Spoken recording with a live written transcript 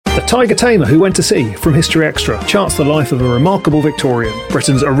The Tiger Tamer Who Went to Sea from History Extra charts the life of a remarkable Victorian,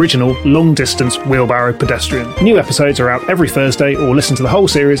 Britain's original long-distance wheelbarrow pedestrian. New episodes are out every Thursday, or listen to the whole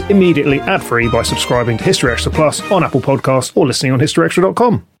series immediately ad-free by subscribing to History Extra Plus on Apple Podcasts or listening on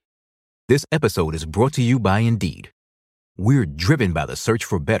historyextra.com. This episode is brought to you by Indeed. We're driven by the search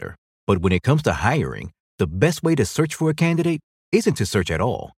for better, but when it comes to hiring, the best way to search for a candidate isn't to search at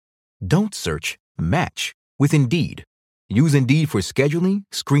all. Don't search, match with Indeed. Use Indeed for scheduling,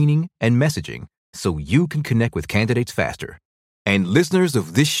 screening, and messaging so you can connect with candidates faster. And listeners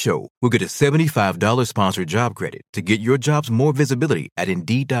of this show will get a $75 sponsored job credit to get your jobs more visibility at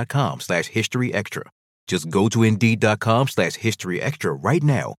Indeed.com/History Extra. Just go to Indeed.com/History Extra right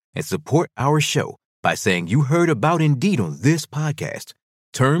now and support our show by saying you heard about Indeed on this podcast.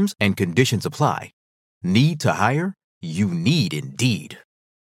 Terms and conditions apply. Need to hire? You need Indeed.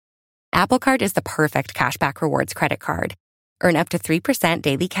 Apple Card is the perfect cashback rewards credit card. Earn up to 3%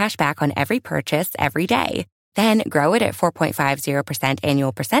 daily cash back on every purchase every day. Then grow it at 4.50%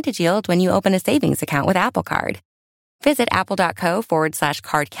 annual percentage yield when you open a savings account with Apple Card. Visit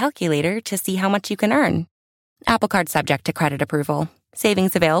apple.co/card calculator to see how much you can earn. Apple Card subject to credit approval.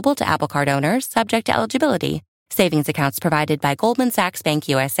 Savings available to Apple Card owners subject to eligibility. Savings accounts provided by Goldman Sachs Bank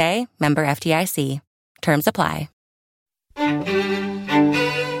USA, member FDIC. Terms apply.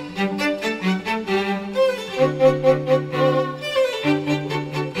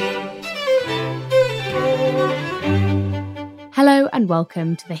 Hello and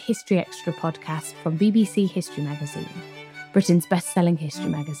welcome to the History Extra podcast from BBC History Magazine, Britain's best-selling history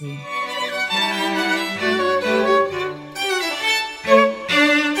magazine.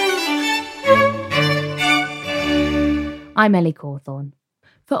 I'm Ellie Cawthorne.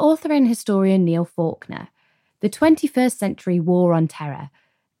 For author and historian Neil Faulkner, the 21st century war on terror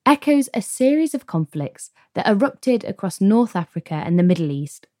echoes a series of conflicts that erupted across North Africa and the Middle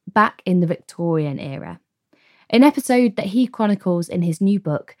East back in the Victorian era, an episode that he chronicles in his new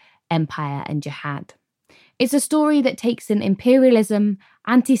book, Empire and Jihad. It's a story that takes in imperialism,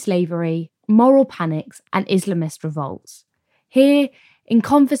 anti-slavery, moral panics, and Islamist revolts. Here, in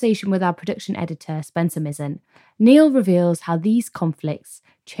conversation with our production editor, Spencer Mizzen, Neil reveals how these conflicts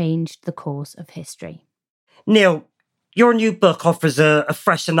changed the course of history. Neil, your new book offers a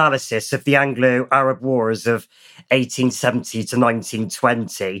fresh analysis of the Anglo-Arab Wars of 1870 to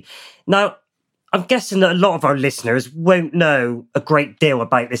 1920. Now, I'm guessing that a lot of our listeners won't know a great deal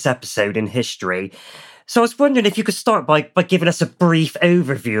about this episode in history. So I was wondering if you could start by giving us a brief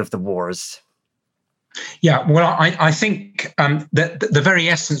overview of the wars. Yeah, well, I think that the very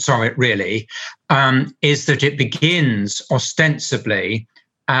essence of it really is that it begins ostensibly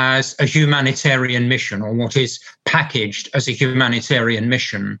as a humanitarian mission, or what is packaged as a humanitarian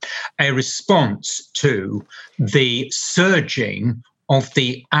mission, a response to the surging of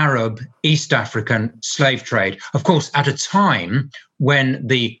the Arab East African slave trade. Of course, at a time when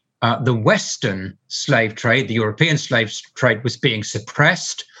the Western slave trade, the European slave trade, was being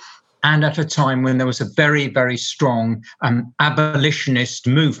suppressed, and at a time when there was a very, very strong abolitionist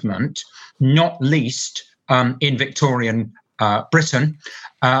movement, not least in Victorian Britain,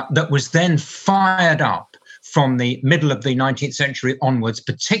 that was then fired up from the middle of the 19th century onwards,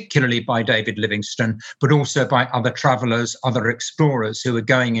 particularly by David Livingstone, but also by other travellers, other explorers who were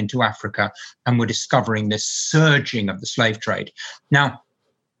going into Africa and were discovering this surging of the slave trade. Now,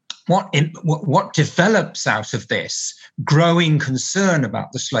 what develops out of this growing concern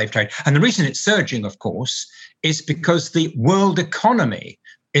about the slave trade, and the reason it's surging, of course, is because the world economy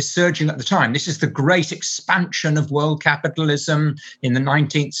is surging at the time. This is the great expansion of world capitalism in the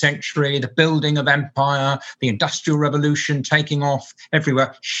 19th century, the building of empire, the Industrial Revolution taking off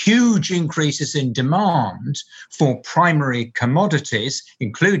everywhere, huge increases in demand for primary commodities,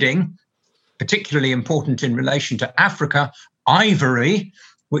 including, particularly important in relation to Africa, ivory,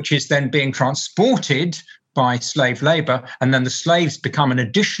 which is then being transported by slave labor, and then the slaves become an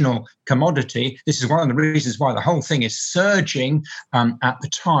additional commodity. This is one of the reasons why the whole thing is surging at the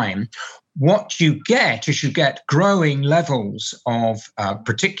time. What you get is you get growing levels of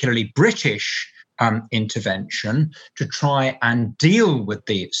particularly British intervention to try and deal with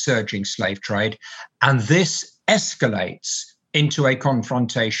the surging slave trade. And this escalates into a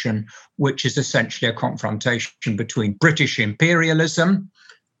confrontation, which is essentially a confrontation between British imperialism,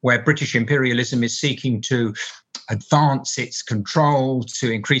 where British imperialism is seeking to advance its control,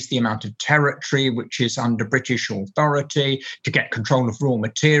 to increase the amount of territory which is under British authority, to get control of raw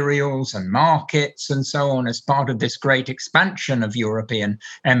materials and markets and so on as part of this great expansion of European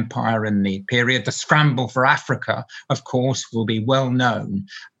empire in the period. The scramble for Africa, of course, will be well known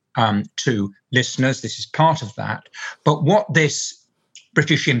to listeners. This is part of that. But what this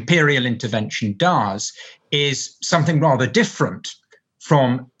British imperial intervention does is something rather different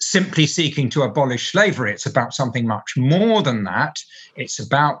from simply seeking to abolish slavery. It's about something much more than that. It's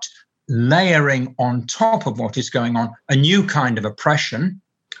about layering on top of what is going on a new kind of oppression,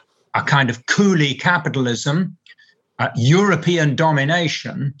 a kind of coolie capitalism, European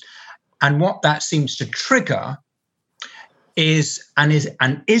domination. And what that seems to trigger is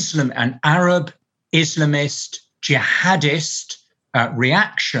an Arab Islamist jihadist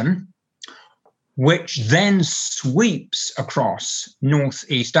reaction, which then sweeps across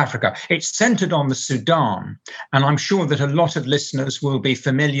Northeast Africa. It's centered on the Sudan, and I'm sure that a lot of listeners will be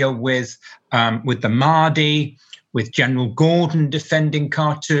familiar with the Mahdi, with General Gordon defending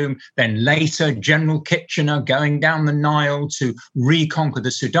Khartoum, then later General Kitchener going down the Nile to reconquer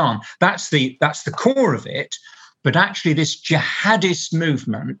the Sudan. That's the core of it. But actually, this jihadist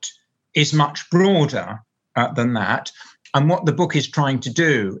movement is much broader than that. And what the book is trying to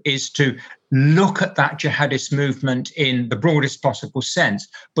do is to look at that jihadist movement in the broadest possible sense,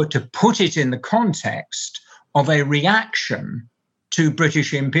 but to put it in the context of a reaction to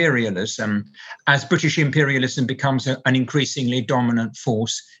British imperialism as British imperialism becomes an increasingly dominant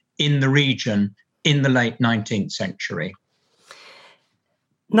force in the region in the late 19th century.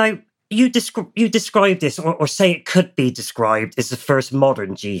 Now, you describe this, or say it could be described as the first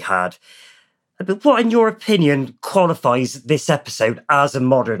modern jihad. But what, in your opinion, qualifies this episode as a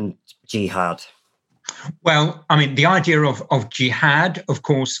modern jihad? Well, I mean, the idea of jihad, of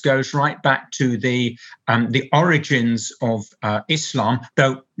course, goes right back to the origins of Islam.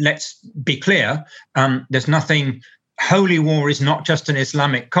 Though, let's be clear, there's nothing. Holy war is not just an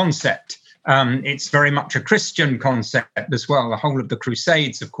Islamic concept. It's very much a Christian concept as well. The whole of the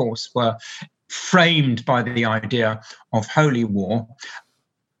Crusades, of course, were framed by the idea of holy war.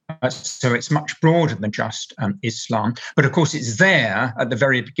 So it's much broader than just Islam, but of course it's there at the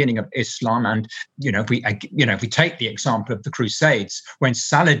very beginning of Islam. And if we take the example of the Crusades, when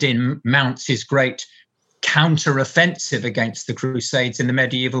Saladin mounts his great counter-offensive against the Crusades in the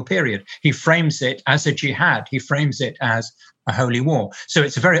medieval period, he frames it as a jihad. He frames it as a holy war. So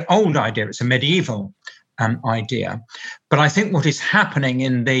it's a very old idea. It's a medieval idea. But I think what is happening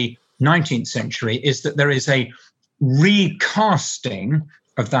in the 19th century is that there is a recasting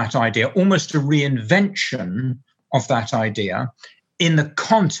of that idea, almost a reinvention of that idea in the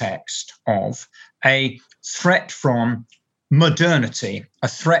context of a threat from modernity, a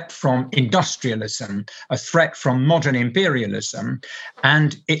threat from industrialism, a threat from modern imperialism.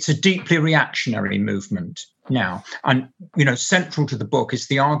 And it's a deeply reactionary movement now. And, central to the book is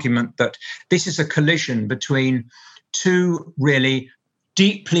the argument that this is a collision between two really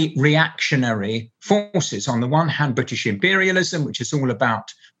deeply reactionary forces. On the one hand, British imperialism, which is all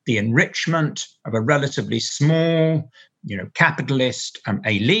about the enrichment of a relatively small, capitalist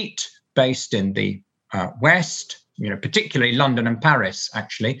elite based in the West, particularly London and Paris,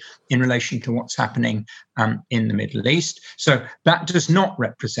 actually, in relation to what's happening in the Middle East. So that does not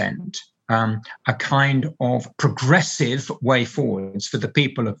represent a kind of progressive way forwards for the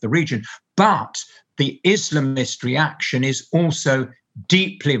people of the region. But the Islamist reaction is also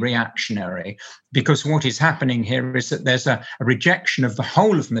deeply reactionary, because what is happening here is that there's a rejection of the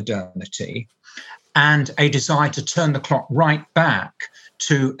whole of modernity and a desire to turn the clock right back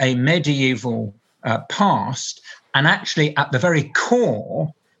to a medieval past. And actually, at the very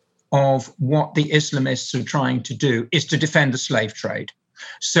core of what the Islamists are trying to do is to defend the slave trade.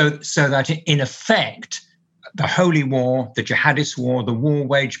 So that in effect, the holy war, the jihadist war, the war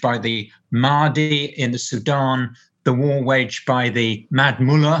waged by the Mahdi in the Sudan, the war waged by the Mad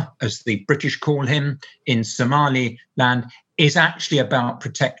Mullah, as the British call him, in Somaliland, is actually about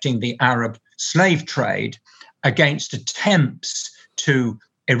protecting the Arab slave trade against attempts to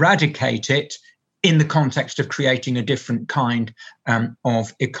eradicate it in the context of creating a different kind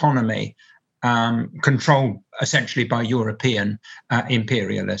of economy, controlled essentially by European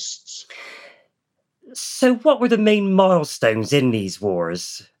imperialists. So what were the main milestones in these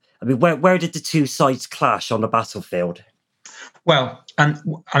wars? I mean, where did the two sides clash on the battlefield? Well, I've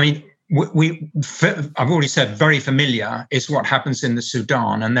already said very familiar is what happens in the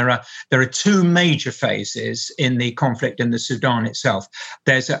Sudan, and there are two major phases in the conflict in the Sudan itself.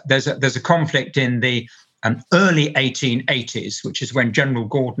 There's a conflict in the early 1880s, which is when General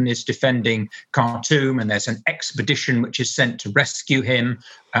Gordon is defending Khartoum, and there's an expedition which is sent to rescue him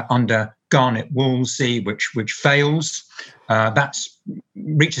under Garnet Wolseley, which fails. That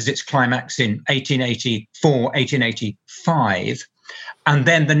reaches its climax in 1884, 1885. And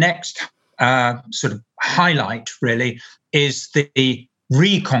then the next sort of highlight, really, is the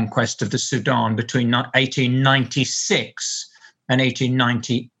reconquest of the Sudan between 1896 and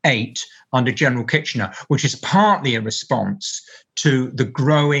 1898 under General Kitchener, which is partly a response to the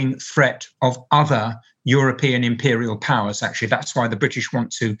growing threat of other European imperial powers. Actually, that's why the British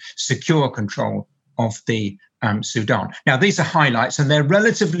want to secure control of the Sudan. Now, these are highlights, and they're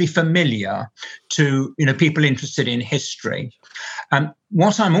relatively familiar to people interested in history.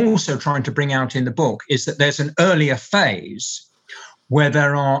 What I'm also trying to bring out in the book is that there's an earlier phase where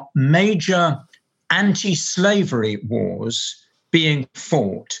there are major anti-slavery wars being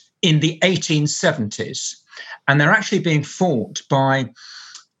fought in the 1870s. And they're actually being fought by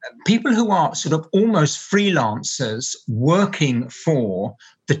people who are sort of almost freelancers working for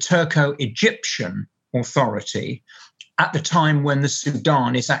the Turco-Egyptian Authority at the time when the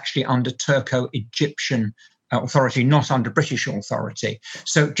Sudan is actually under Turco-Egyptian authority, not under British authority.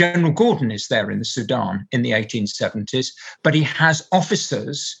 So General Gordon is there in the Sudan in the 1870s, but he has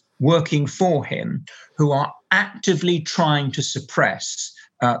officers working for him who are actively trying to suppress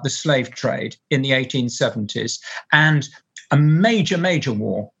the slave trade in the 1870s. And a major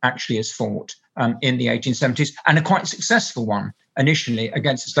war actually is fought in the 1870s, and a quite successful one initially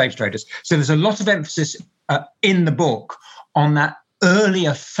against the slave traders. So there's a lot of emphasis in the book on that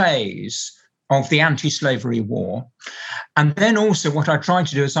earlier phase of the anti-slavery war. And then also what I tried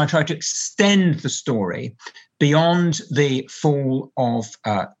to do is I tried to extend the story beyond the fall of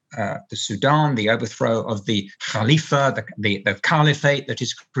the Sudan, the overthrow of the Khalifa, the caliphate that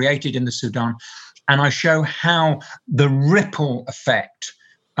is created in the Sudan. And I show how the ripple effect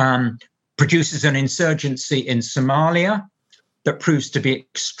produces an insurgency in Somalia that proves to be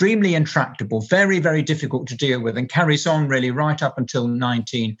extremely intractable, very, very difficult to deal with, and carries on really right up until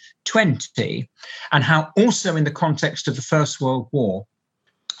 1920, and how also in the context of the First World War,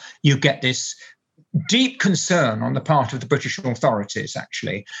 you get this deep concern on the part of the British authorities,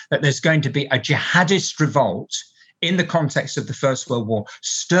 actually, that there's going to be a jihadist revolt in the context of the First World War,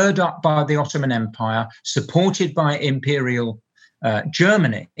 stirred up by the Ottoman Empire, supported by Imperial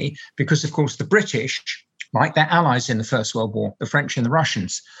Germany, because, of course, the British, like their allies in the First World War, the French and the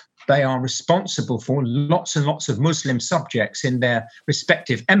Russians, they are responsible for lots and lots of Muslim subjects in their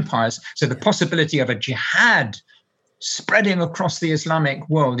respective empires. So the possibility of a jihad spreading across the Islamic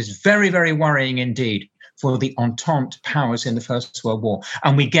world is very, very worrying indeed for the Entente powers in the First World War.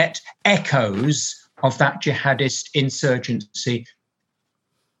 And we get echoes of that jihadist insurgency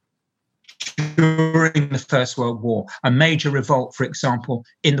during the First World War. A major revolt, for example,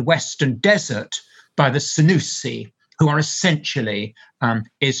 in the Western Desert by the Senussi, who are essentially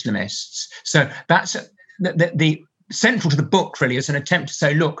Islamists. So that's the central to the book, really, is an attempt to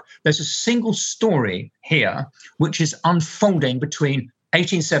say, look, there's a single story here which is unfolding between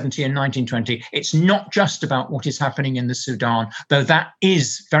 1870 and 1920. It's not just about what is happening in the Sudan, though that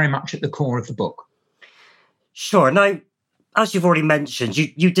is very much at the core of the book. Sure. Now, as you've already mentioned,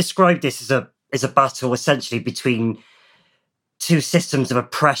 you described this as a battle essentially between two systems of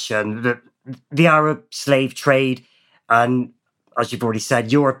oppression, the Arab slave trade and, as you've already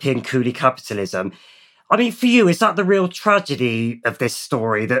said, European coolie capitalism. I mean, for you, is that the real tragedy of this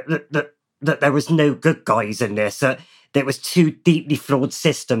story, that there was no good guys in this, that there was two deeply flawed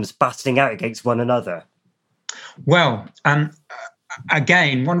systems battling out against one another? Well,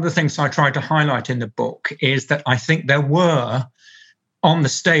 again, one of the things I tried to highlight in the book is that I think there were, on the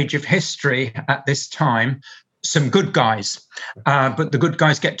stage of history at this time, some good guys, but the good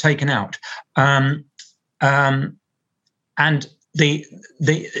guys get taken out. And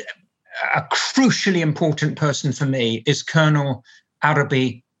a crucially important person for me is Colonel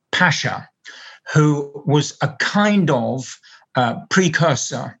Arabi Pasha, who was a kind of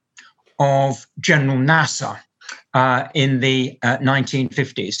precursor of General Nasser in the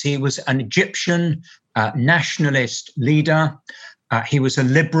 1950s. He was an Egyptian nationalist leader. He was a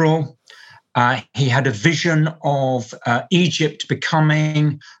liberal. He had a vision of Egypt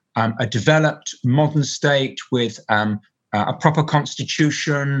becoming a developed modern state with a proper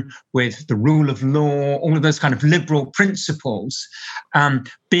constitution, with the rule of law, all of those kind of liberal principles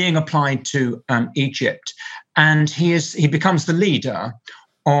being applied to Egypt. And he becomes the leader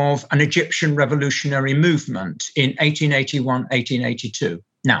of an Egyptian revolutionary movement in 1881, 1882.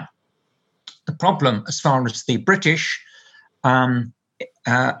 Now, the problem as far as the British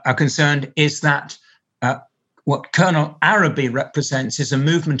are concerned is that what Colonel Arabi represents is a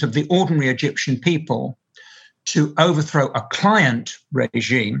movement of the ordinary Egyptian people to overthrow a client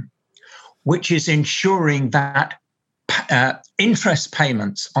regime, which is ensuring that interest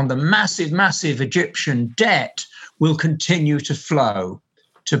payments on the massive Egyptian debt will continue to flow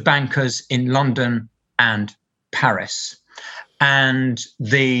to bankers in London and Paris. And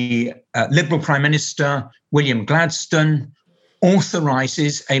the Liberal Prime Minister, William Gladstone,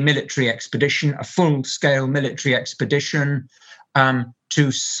 authorises a military expedition, a full-scale military expedition,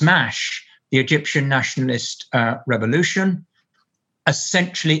 to smash the Egyptian nationalist revolution,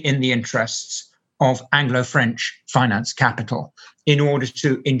 essentially in the interests of Anglo-French finance capital, in order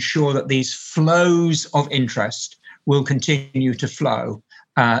to ensure that these flows of interest will continue to flow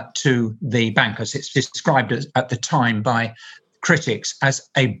to the bankers. It's described at the time by critics as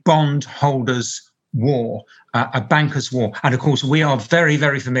a bondholders' war, a bankers' war. And of course, we are very,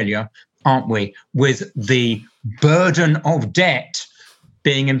 very familiar, aren't we, with the burden of debt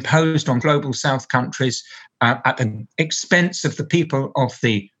being imposed on global South countries at the expense of the people of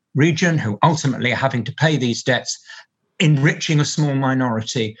the region, who ultimately are having to pay these debts, enriching a small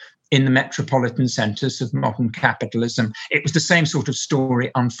minority in the metropolitan centres of modern capitalism. It was the same sort of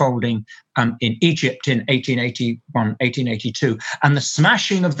story unfolding in Egypt in 1881, 1882. And the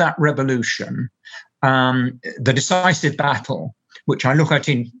smashing of that revolution, the decisive battle, which I look at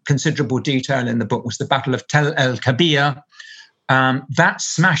in considerable detail in the book, was the Battle of Tel el-Kebir. That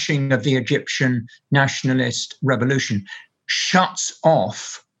smashing of the Egyptian nationalist revolution shuts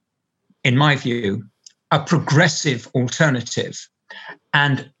off, in my view, a progressive alternative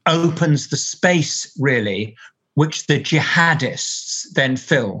and opens the space, really, which the jihadists then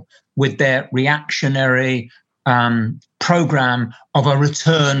fill with their reactionary program of a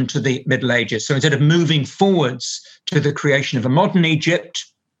return to the Middle Ages. So instead of moving forwards to the creation of a modern Egypt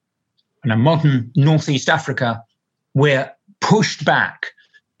and a modern Northeast Africa, we're pushed back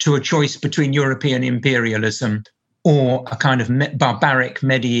to a choice between European imperialism or a kind of barbaric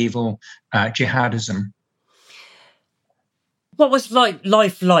medieval jihadism. What was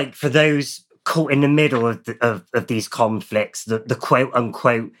life like for those caught in the middle of these conflicts, the quote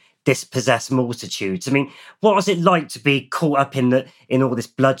unquote dispossessed multitudes? I mean, what was it like to be caught up in all this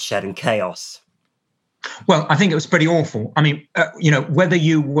bloodshed and chaos? Well, I think it was pretty awful. I mean, whether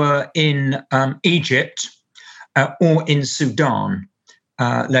you were in Egypt or in Sudan,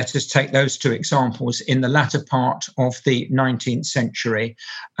 let us take those two examples. In the latter part of the 19th century,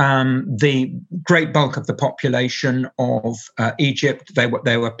 the great bulk of the population of Egypt,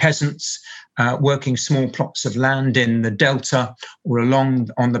 they were peasants working small plots of land in the delta or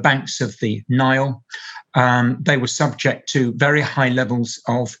on the banks of the Nile. They were subject to very high levels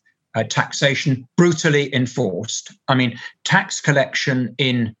of taxation, brutally enforced. I mean, tax collection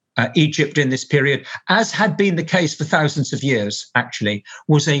in Egypt in this period, as had been the case for thousands of years, actually,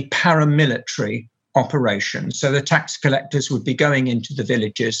 was a paramilitary operation. So the tax collectors would be going into the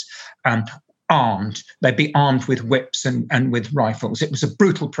villages armed. They'd be armed with whips and with rifles. It was a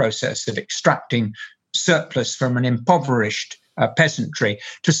brutal process of extracting surplus from an impoverished peasantry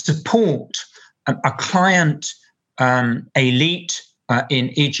to support a client elite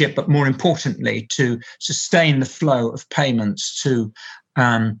in Egypt, but more importantly, to sustain the flow of payments to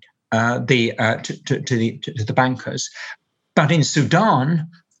the bankers. But in Sudan,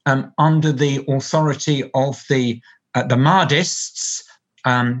 under the authority of the Mahdists,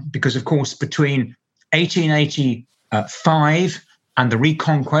 because of course between 1885 and the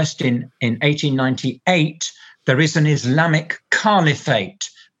reconquest in 1898, there is an Islamic caliphate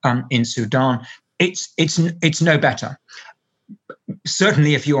in Sudan. It's no better.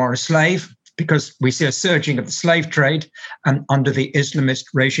 Certainly, if you are a slave, because we see a surging of the slave trade under the Islamist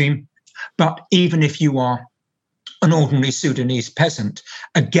regime. But even if you are an ordinary Sudanese peasant,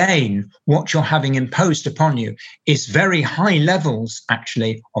 again, what you're having imposed upon you is very high levels,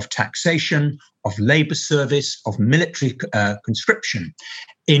 actually, of taxation, of labor service, of military conscription,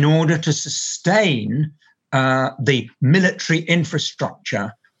 in order to sustain the military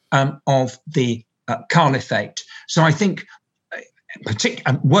infrastructure of the caliphate. So I think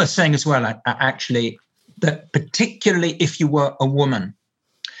worth saying as well, actually, that particularly if you were a woman,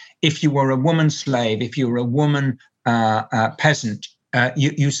 if you were a woman slave, if you were a woman peasant,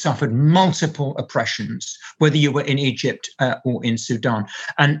 you suffered multiple oppressions, whether you were in Egypt or in Sudan.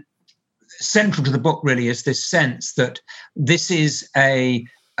 And central to the book really is this sense that this is a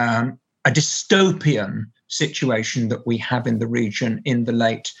dystopian situation that we have in the region in the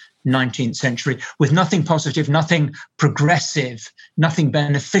late 19th century, with nothing positive, nothing progressive, nothing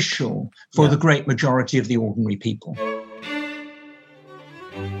beneficial for the great majority of the ordinary people.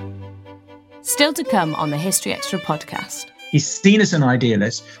 Still to come on the History Extra podcast. He's seen as an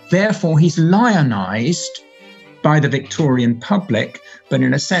idealist, therefore he's lionized by the Victorian public, but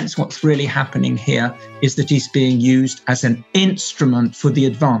in a sense what's really happening here is that he's being used as an instrument for the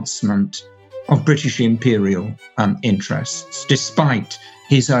advancement of British imperial interests, despite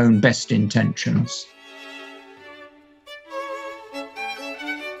his own best intentions.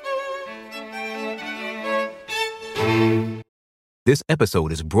 This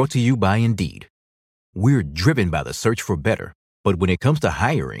episode is brought to you by Indeed. We're driven by the search for better, but when it comes to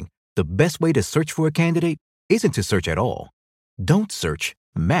hiring, the best way to search for a candidate isn't to search at all. Don't search,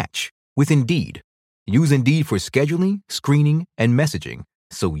 match with Indeed. Use Indeed for scheduling, screening, and messaging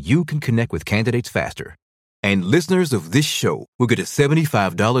so you can connect with candidates faster. And listeners of this show will get a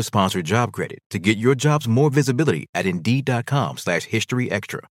 $75 sponsored job credit to get your jobs more visibility at Indeed.com/History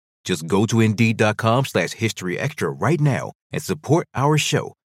Extra. Just go to Indeed.com/History Extra right now and support our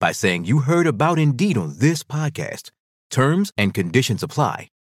show by saying you heard about Indeed on this podcast. Terms and conditions apply.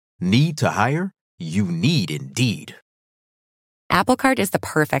 Need to hire? You need Indeed. Apple Card is the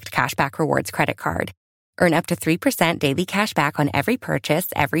perfect cashback rewards credit card. Earn up to 3% daily cash back on every purchase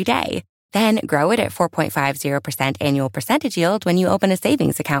every day. Then grow it at 4.50% annual percentage yield when you open a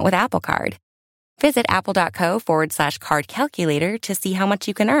savings account with Apple Card. Visit apple.co/card calculator to see how much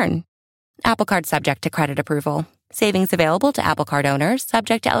you can earn. Apple Card subject to credit approval. Savings available to Apple Card owners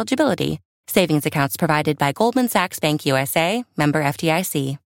subject to eligibility. Savings accounts provided by Goldman Sachs Bank USA, member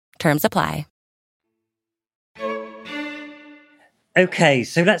FDIC. Terms apply. Okay,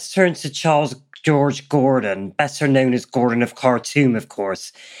 so let's turn to Charles George Gordon, better known as Gordon of Khartoum, of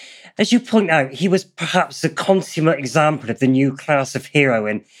course. As you point out, he was perhaps a consummate example of the new class of hero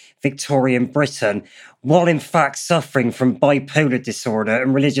in Victorian Britain, while in fact suffering from bipolar disorder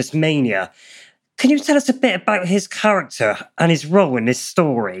and religious mania. Can you tell us a bit about his character and his role in this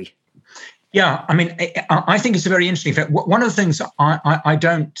story? Yeah, I mean, I think it's a very interesting fact. One of the things I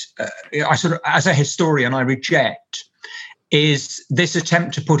sort of, as a historian, I reject is this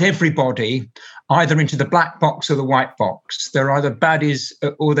attempt to put everybody either into the black box or the white box. They're either baddies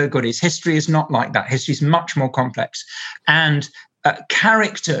or they're goodies. History is not like that. History is much more complex. And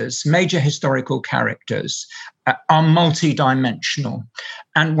characters, major historical characters, are multidimensional.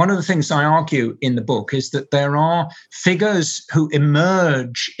 And one of the things I argue in the book is that there are figures who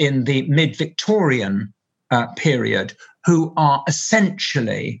emerge in the mid-Victorian period who are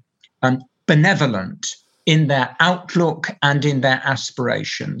essentially benevolent in their outlook and in their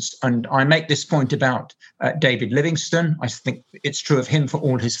aspirations. And I make this point about David Livingstone. I think it's true of him for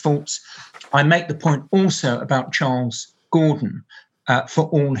all his faults. I make the point also about Charles Gordon for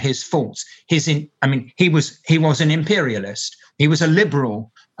all his faults. He was an imperialist. He was a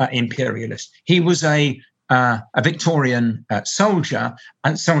liberal imperialist. He was a Victorian soldier,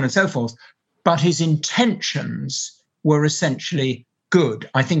 and so on and so forth. But his intentions were essentially good.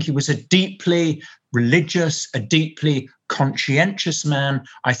 I think he was a deeply religious, a deeply conscientious man.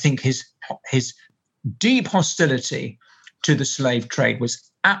 I think his deep hostility to the slave trade was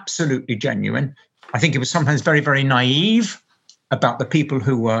absolutely genuine. I think he was sometimes very, very naive about the people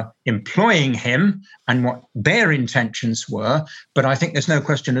who were employing him and what their intentions were. But I think there's no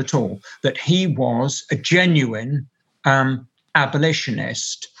question at all that he was a genuine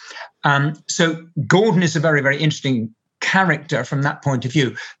abolitionist. So Gordon is a very, very interesting character from that point of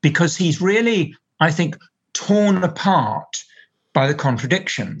view, because he's really, I think, torn apart by the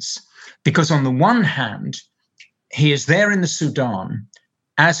contradictions. Because on the one hand, he is there in the Sudan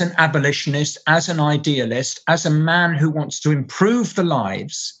as an abolitionist, as an idealist, as a man who wants to improve the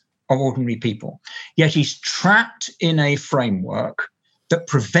lives of ordinary people. Yet he's trapped in a framework that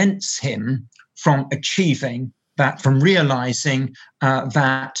prevents him from achieving that, from realizing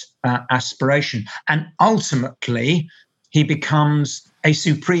that aspiration. And ultimately, he becomes a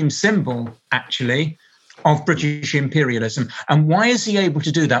supreme symbol, actually, of British imperialism. And why is he able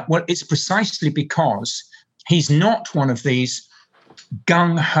to do that? Well, it's precisely because he's not one of these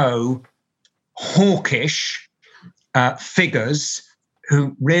gung-ho, hawkish figures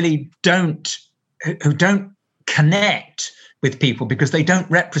who really don't connect with people because they don't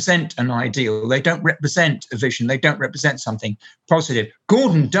represent an ideal, they don't represent a vision, they don't represent something positive.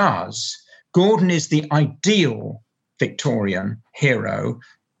 Gordon does. Gordon is the ideal Victorian hero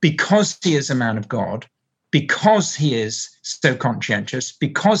because he is a man of God, because he is so conscientious,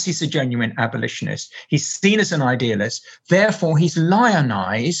 because he's a genuine abolitionist. He's seen as an idealist. Therefore, he's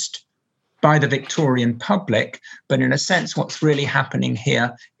lionized by the Victorian public. But in a sense, what's really happening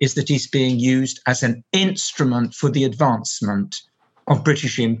here is that he's being used as an instrument for the advancement of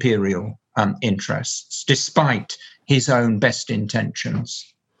British imperial interests, despite his own best intentions.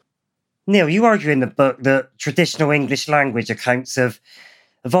 Neil, you argue in the book that traditional English language accounts have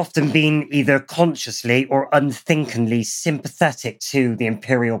often been either consciously or unthinkingly sympathetic to the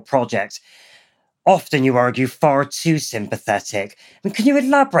imperial project. Often, you argue, far too sympathetic. Can you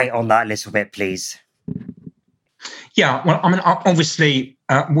elaborate on that a little bit, please? Yeah, well, I mean, obviously,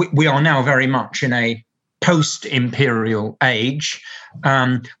 we are now very much in a post-imperial age,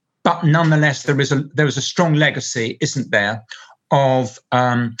 but nonetheless, there is a strong legacy, isn't there, of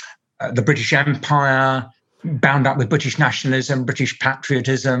the British Empire, bound up with British nationalism, British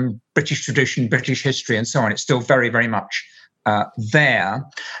patriotism, British tradition, British history, and so on. It's still very, very much there.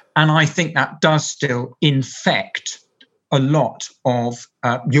 And I think that does still infect a lot of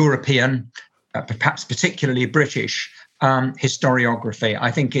European, perhaps particularly British, historiography.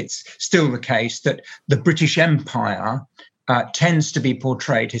 I think it's still the case that the British Empire tends to be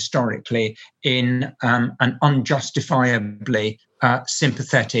portrayed historically in an unjustifiably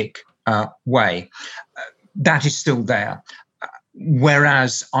sympathetic way. That is still there.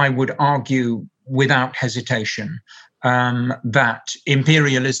 Whereas I would argue without hesitation that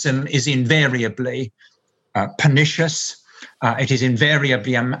imperialism is invariably pernicious. It is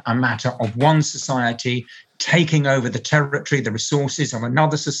invariably a matter of one society taking over the territory, the resources of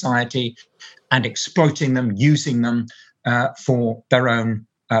another society, and exploiting them, using them for their own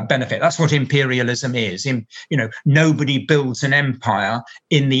benefit. That's what imperialism is. Nobody builds an empire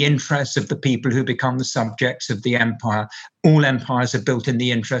in the interests of the people who become the subjects of the empire. All empires are built in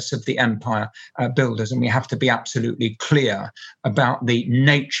the interests of the empire builders, and we have to be absolutely clear about the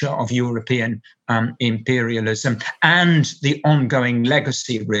nature of European imperialism and the ongoing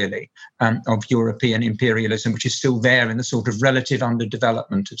legacy, really, of European imperialism, which is still there in the sort of relative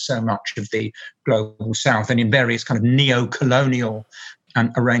underdevelopment of so much of the global South and in various kind of neo-colonial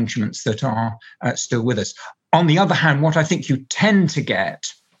arrangements that are still with us. On the other hand, what I think you tend to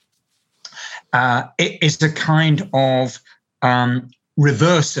get is a kind of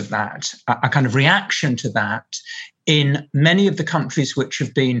reverse of that, a kind of reaction to that in many of the countries which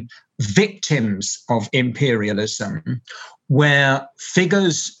have been victims of imperialism, where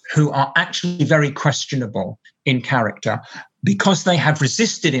figures who are actually very questionable in character, because they have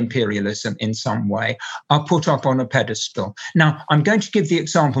resisted imperialism in some way, are put up on a pedestal. Now, I'm going to give the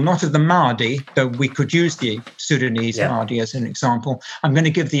example, not of the Mahdi, though we could use the Sudanese Mahdi as an example. I'm going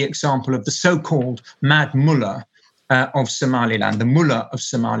to give the example of the so-called Mad Mullah of Somaliland, the Mullah of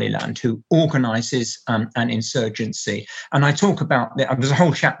Somaliland, who organizes an insurgency. And I talk about, there's a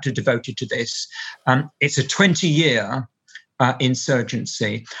whole chapter devoted to this. It's a 20-year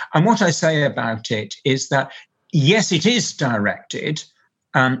insurgency. And what I say about it is that, yes, it is directed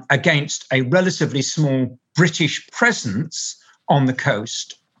against a relatively small British presence on the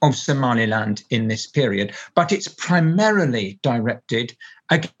coast of Somaliland in this period, but it's primarily directed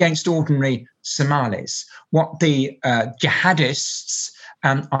against ordinary Somalis. What the jihadists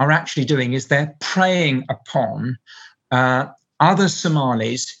are actually doing is they're preying upon other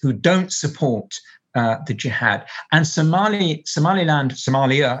Somalis who don't support the jihad. And Somaliland,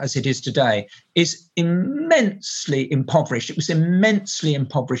 Somalia as it is today, is immensely impoverished. It was immensely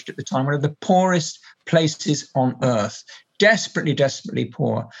impoverished at the time, one of the poorest places on earth. Desperately, desperately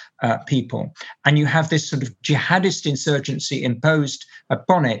poor people. And you have this sort of jihadist insurgency imposed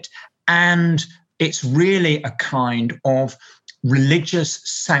upon it. And it's really a kind of religious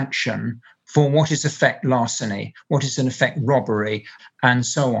sanction for what is in effect larceny, what is in effect robbery, and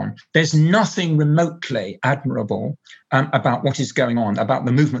so on. There's nothing remotely admirable about what is going on, about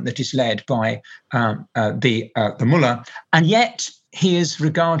the movement that is led by the mullah. And yet he is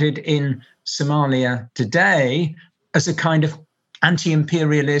regarded in Somalia today as a kind of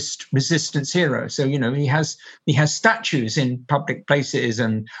anti-imperialist resistance hero. So, he has statues in public places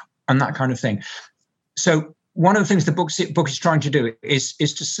and that kind of thing. So one of the things the book is trying to do is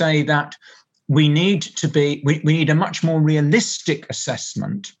to say that we need a much more realistic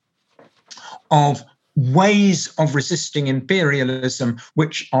assessment of ways of resisting imperialism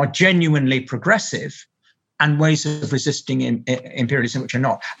which are genuinely progressive and ways of resisting imperialism which are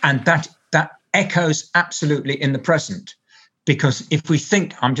not. And that echoes absolutely in the present. Because if we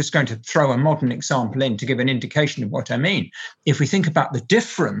think, I'm just going to throw a modern example in to give an indication of what I mean. If we think about the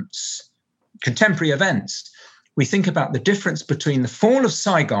difference, contemporary events, we think about the difference between the fall of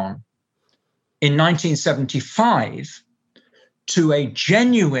Saigon in 1975 to a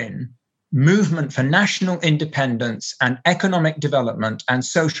genuine movement for national independence and economic development and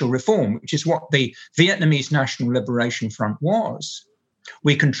social reform, which is what the Vietnamese National Liberation Front was.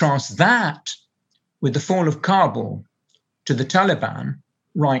 We contrast that with the fall of Kabul to the Taliban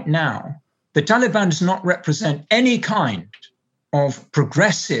right now. The Taliban does not represent any kind of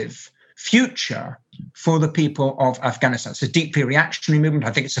progressive future for the people of Afghanistan. It's a deeply reactionary movement.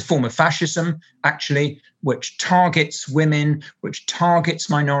 I think it's a form of fascism, actually, which targets women, which targets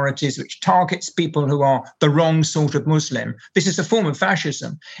minorities, which targets people who are the wrong sort of Muslim. This is a form of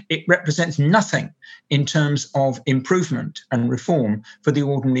fascism. It represents nothing in terms of improvement and reform for the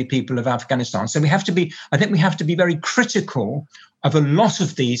ordinary people of Afghanistan. So I think we have to be very critical of a lot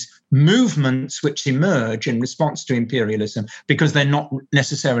of these movements which emerge in response to imperialism, because they're not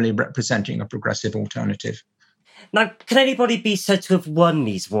necessarily representing a progressive alternative. Now, can anybody be said to have won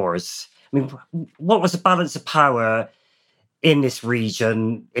these wars? I mean, what was the balance of power in this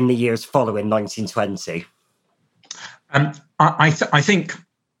region in the years following 1920? I think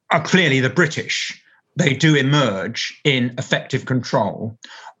clearly the British, they do emerge in effective control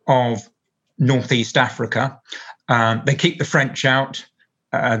of Northeast Africa. They keep the French out.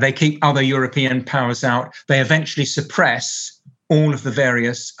 They keep other European powers out. They eventually suppress all of the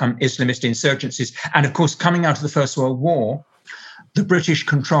various Islamist insurgencies. And of course, coming out of the First World War, the British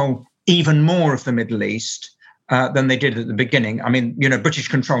control even more of the Middle East than they did at the beginning. I mean, British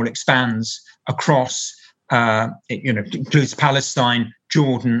control expands across, includes Palestine,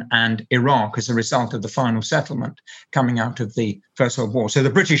 Jordan, and Iraq as a result of the final settlement coming out of the First World War. So the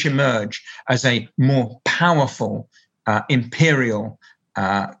British emerge as a more powerful imperial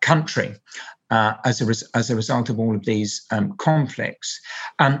country as a result of all of these conflicts.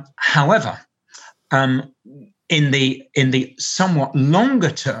 However, in the somewhat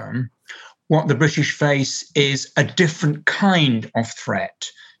longer term, what the British face is a different kind of threat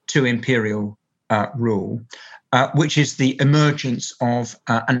to imperial rule, which is the emergence of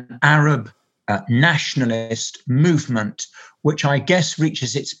an Arab nationalist movement, which I guess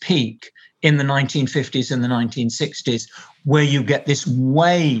reaches its peak in the 1950s and the 1960s, where you get this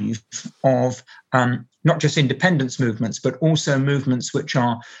wave of not just independence movements, but also movements which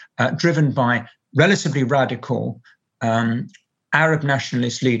are driven by relatively radical Arab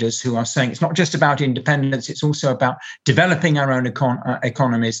nationalist leaders who are saying it's not just about independence, it's also about developing our own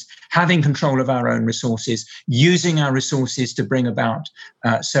economies, having control of our own resources, using our resources to bring about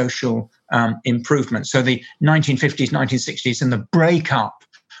social improvement. So the 1950s, 1960s, and the breakup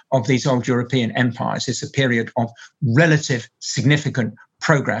of these old European empires is a period of relative significant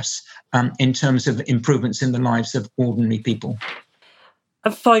progress in terms of improvements in the lives of ordinary people.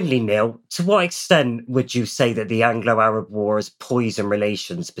 And finally, Neil, to what extent would you say that the Anglo-Arab Wars poison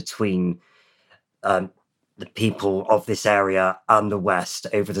relations between the people of this area and the West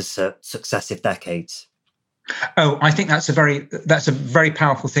over the successive decades? Oh, I think that's a very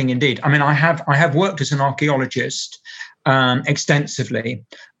powerful thing indeed. I mean, I have worked as an archaeologist extensively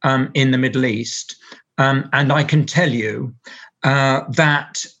in the Middle East, and I can tell you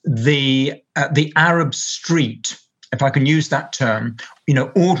that the Arab street, if I can use that term,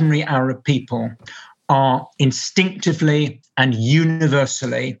 ordinary Arab people are instinctively and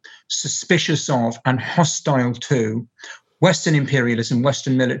universally suspicious of and hostile to Western imperialism,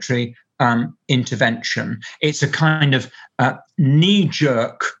 Western military intervention. It's a kind of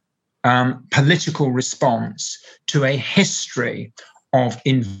knee-jerk political response to a history of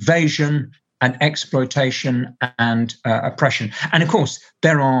invasion and exploitation and oppression. And of course,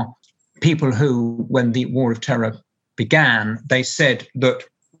 there are people who, when the War of Terror began, they said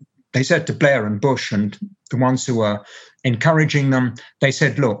to Blair and Bush and the ones who were encouraging them, they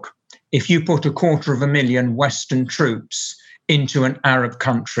said, look, if you put 250,000 Western troops into an Arab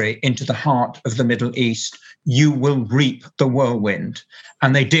country, into the heart of the Middle East, you will reap the whirlwind.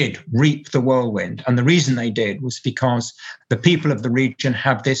 And they did reap the whirlwind. And the reason they did was because the people of the region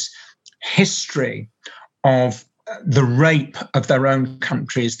have this history of the rape of their own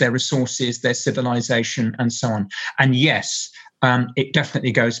countries, their resources, their civilization, and so on. And yes, it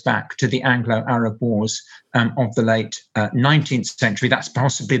definitely goes back to the Anglo-Arab Wars of the late 19th century. That's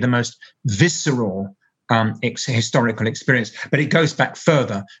possibly the most visceral historical experience. But it goes back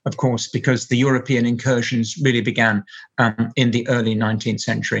further, of course, because the European incursions really began in the early 19th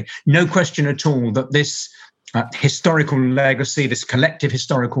century. No question at all that this historical legacy, this collective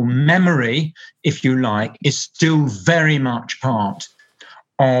historical memory, if you like, is still very much part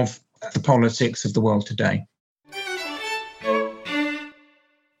of the politics of the world today.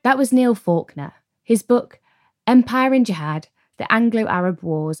 That was Neil Faulkner. His book, Empire in Jihad, The Anglo-Arab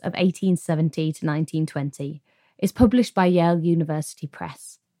Wars of 1870 to 1920, is published by Yale University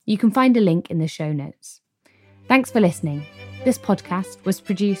Press. You can find a link in the show notes. Thanks for listening. This podcast was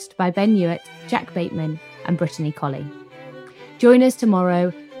produced by Ben Hewitt, Jack Bateman, and Brittany Colley. Join us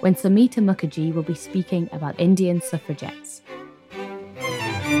tomorrow when Samita Mukherjee will be speaking about Indian suffragettes.